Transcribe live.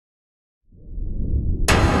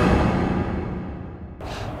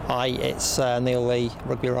Hi, it's Neil Leigh,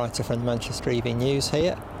 rugby writer from the Manchester Evening News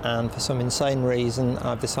here, and for some insane reason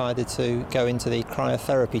I've decided to go into the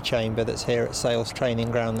cryotherapy chamber that's here at Sales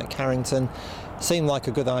Training Ground at Carrington. Seemed like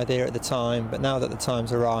a good idea at the time, but now that the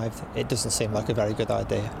time's arrived, it doesn't seem like a very good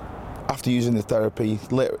idea. After using the therapy,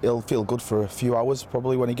 he'll feel good for a few hours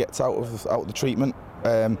probably when he gets out of the treatment.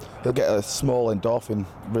 He'll get a small endorphin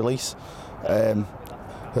release.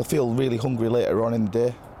 He'll feel really hungry later on in the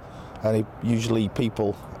day, and usually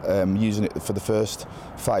people using it for the first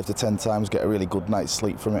 5 to 10 times get a really good night's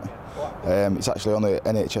sleep from it. It's actually on the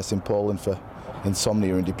NHS in Poland for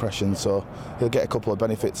insomnia and depression, so he'll get a couple of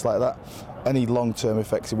benefits like that. Any long-term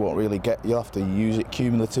effects he won't really get. You'll have to use it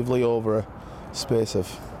cumulatively over a space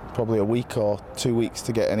of probably a week or 2 weeks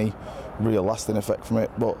to get any real lasting effect from it.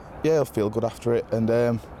 But yeah, he'll feel good after it, and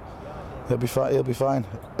he'll be fine. He'll be fine.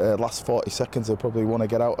 Last 40 seconds he'll probably want to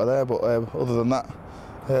get out of there, but other than that,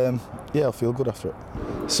 yeah, I'll feel good after it.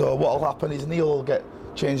 So what will happen is Neil will get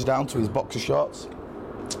changed down to his boxer shorts.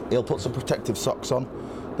 He'll put some protective socks on.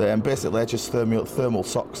 Basically they're just thermal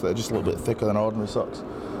socks that are just a little bit thicker than ordinary socks.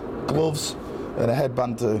 Gloves and a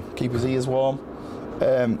headband to keep his ears warm.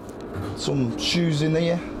 Some shoes in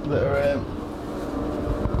here that are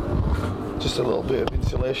just a little bit of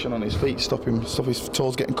insulation on his feet, stop his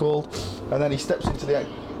toes getting cold. And then he steps into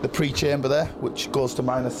the pre-chamber there, which goes to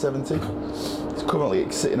 -70. It's currently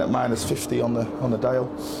sitting at -50 on the dial.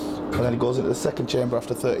 And then he goes into the second chamber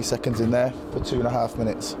after 30 seconds in there for 2.5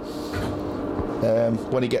 minutes.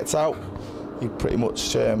 When he gets out, he pretty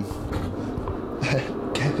much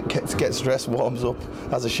gets dressed, warms up,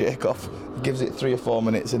 has a shake off, gives it 3 or 4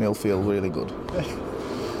 minutes, and he'll feel really good.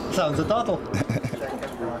 Sounds a doddle.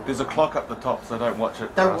 There's a clock up the top, so don't watch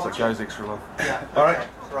it. Don't or else watch it goes extra long. Yeah. All right.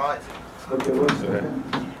 Right.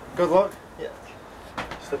 Good luck. Yeah.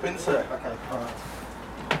 Step in, sir. Okay. All right.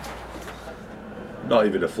 Not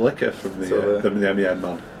even a flicker from the M.E.N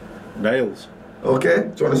man. Nails. Okay,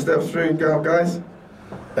 do you want to step through, guys?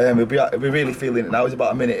 He'll be really feeling it now. He's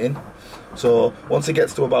about a minute in. So once he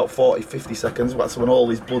gets to about 40-50 seconds, that's when all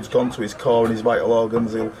his blood's gone to his core and his vital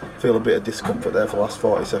organs. He'll feel a bit of discomfort there for the last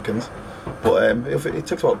 40 seconds. But it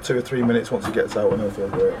takes about 2 or 3 minutes once he gets out, and he'll feel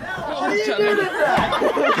great. What are you doing there?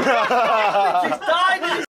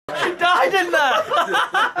 She died in there!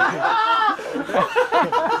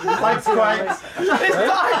 Thanks, Craig. He's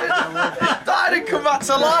died and come back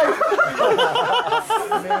to life!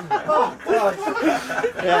 Oh, God.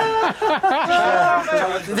 Yeah.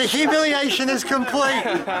 The humiliation is complete.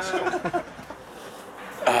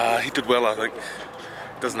 He did well, I think.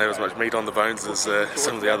 Doesn't have as much meat on the bones as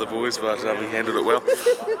some of the other boys, but he handled it well.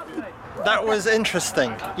 That was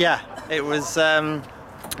interesting. Yeah, it was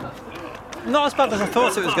not as bad as I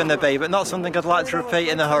thought it was going to be, but not something I'd like to repeat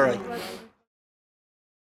in a hurry.